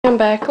come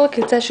back. Look,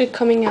 it's actually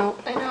coming out.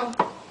 I know.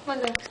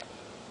 Look at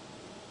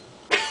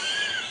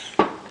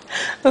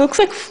It looks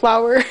like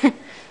flour. What's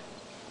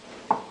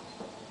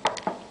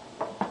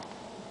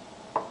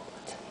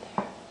in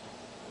there?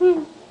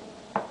 Ew,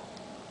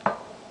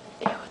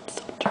 it's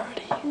so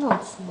dirty. No,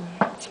 it's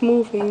not. It's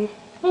moving.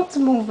 It's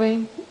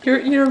moving. Your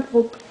ear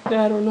open.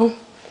 I don't know.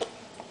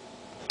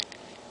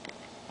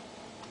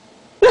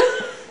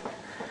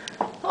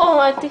 Oh,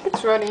 I think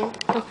it's running.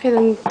 Okay,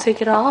 then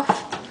take it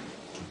off.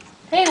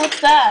 Hey,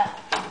 what's that?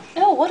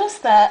 Ew, what is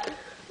that?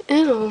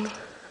 Ew.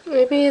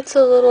 Maybe it's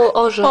a little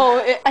oja.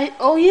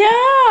 Oh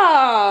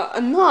yeah,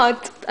 a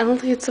nut. I don't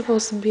think it's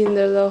supposed to be in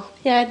there though.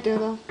 Yeah, I do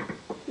though.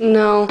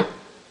 No.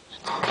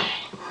 Okay.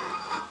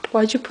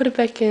 Why'd you put it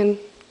back in?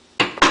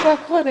 I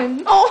put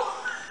in. Oh,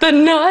 The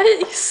nut?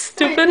 You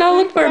stupid. Now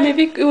look for it.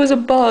 Maybe it was a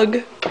bug.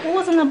 it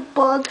wasn't a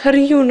bug. How do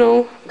you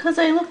know? Cause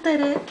I looked at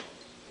it.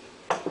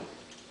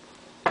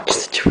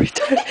 Just a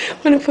retard.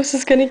 When a puss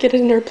is gonna get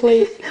it in her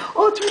plate.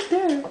 Oh, it's right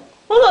there.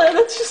 Hold on,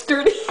 that's just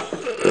dirty.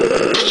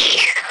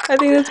 I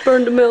think that's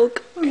burned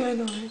milk. Oh, yeah, I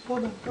know.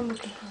 Hold on, I'm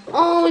looking for it.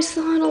 Oh, we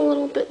still had a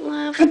little bit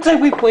left. It's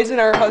like we poison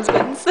our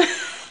husbands.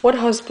 What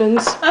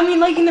husbands? I mean,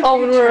 like in the Oh,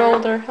 future. when we're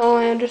older. Oh,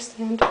 I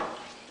understand. Yeah,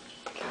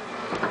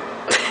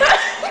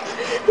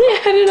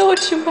 I didn't know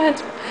what you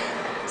meant.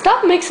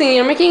 Stop mixing it.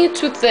 You're making it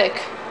too thick.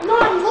 No,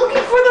 I'm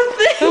looking for the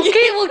thing.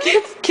 Okay, well,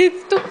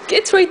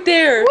 it's right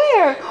there.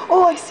 Where?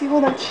 Oh, I see.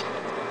 Hold on.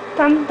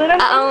 Dun, dun, dun,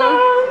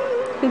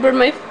 dun. You burned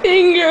my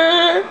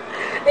finger. You burned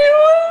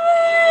my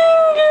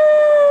finger.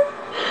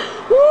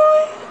 Why?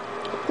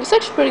 It's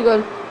actually pretty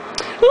good.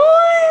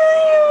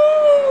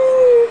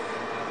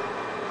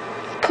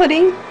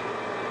 Pudding.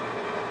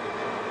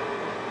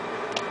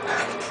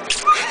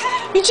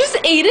 You just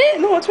ate it?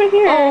 No, it's right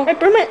here. Oh. I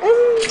burned my.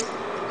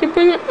 You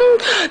bring it.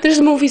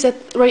 There's movies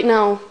right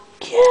now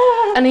Yeah.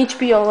 on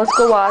HBO. Let's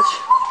go watch.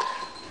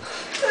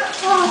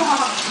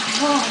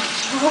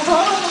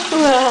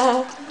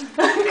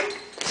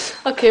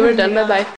 Okay, we're done. Bye bye.